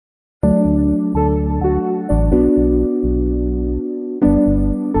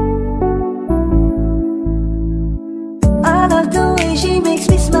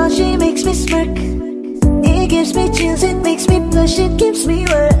smirk. It gives me chills, it makes me blush, it gives me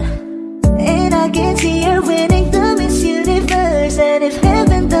wet. And I can see her winning the Miss Universe. And if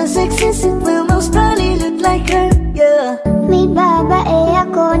heaven does exist, it will most probably look like her, yeah. May babae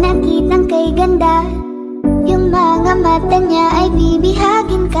ako nakitang kay ganda. Yung mga mata niya ay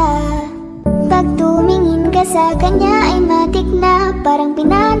bibihagin ka. Pag tumingin ka sa kanya ay matik na. Parang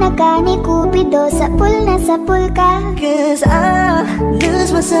pinanaka ni Cupido, sapul na sapul ka. Cause I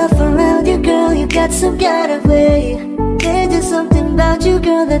lose myself around you, girl. You got some kind of way. There's just something about you,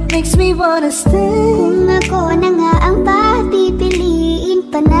 girl, that makes me wanna stay. Kung ako na nga ang papipiliin,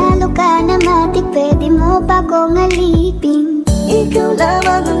 panalo ka na matik, pwede mo pa kong alipin. Ikaw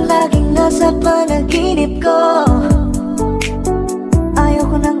lamang ang laging nasa panaginip ko. Ayaw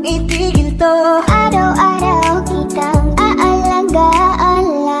ko nang itigil to. Araw-araw kitang aalagaan,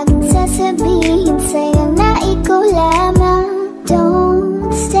 laging sasabihin sa'yo na ikaw lamang.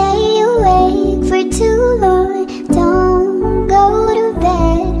 Don't stay awake for too long, don't go to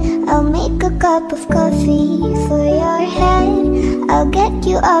bed. I'll make a cup of coffee for your head. I'll get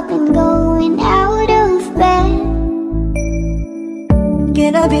you up and going out of bed.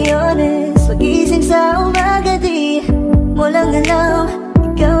 Can I be honest? Pag-ising sa umaga di mo lang alam,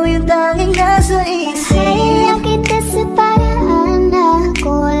 ikaw yung tanging nasa isip. Kaya kita sa paraan na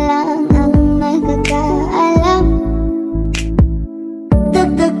ako lang ang nagkakaalam.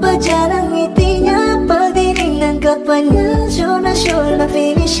 Dagdag pa dyan ang ngiti niya, pag tinignan ka pa niya, sure na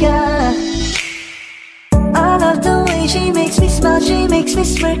finish ka. I love the way she makes me smile, she makes me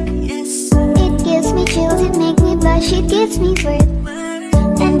smirk, yes. It gives me chills, it makes me blush, it gives me wet.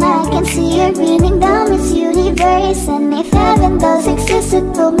 And I can see her winning down Miss Universe. And if heaven does exist, it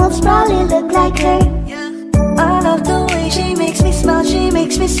will most probably look like her. I love the way she makes me smile, she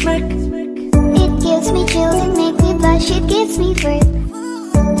makes me smirk. It gives me chills, it makes me blush, it gives me wet.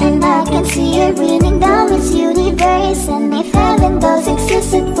 And I can see her winning down Miss Universe. And if heaven does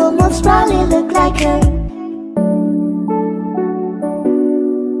exist, it will most probably look like her.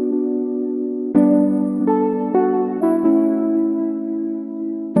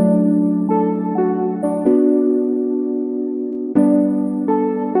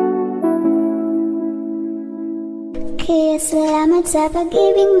 Kaya salamat sa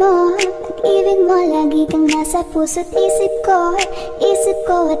pag-ibig mo. Pag-ibig mo, lagi kang nasa puso't isip ko. Isip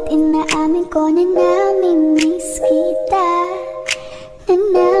ko at inaamin ko na namimiss kita. Na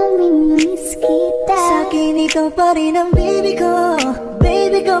namimiss kita. Sa'kin ikaw pa rin ang baby ko.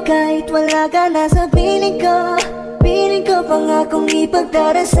 Baby ko, kahit wala ka na sa piling ko. Piling ko pangakong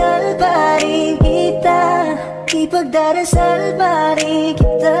ipagdarasal pa rin kita. Ipagdarasal pa rin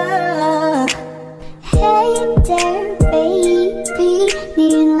kita. Hey there baby,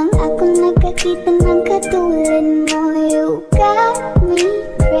 ngayon lang ako nagkakita ng katulad mo. You got me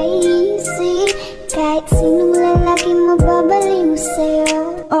crazy, kahit sinong lalaki mababaliw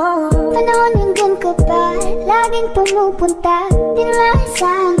sa'yo. Panahon hanggang ka pa, laging pumupunta. Di naman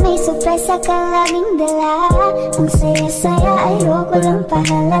saan may sorpresa ka laging dala. Ang saya-saya ayoko lang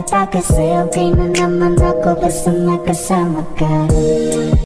pahalata, kasi okay na naman ako basta nakasama ka.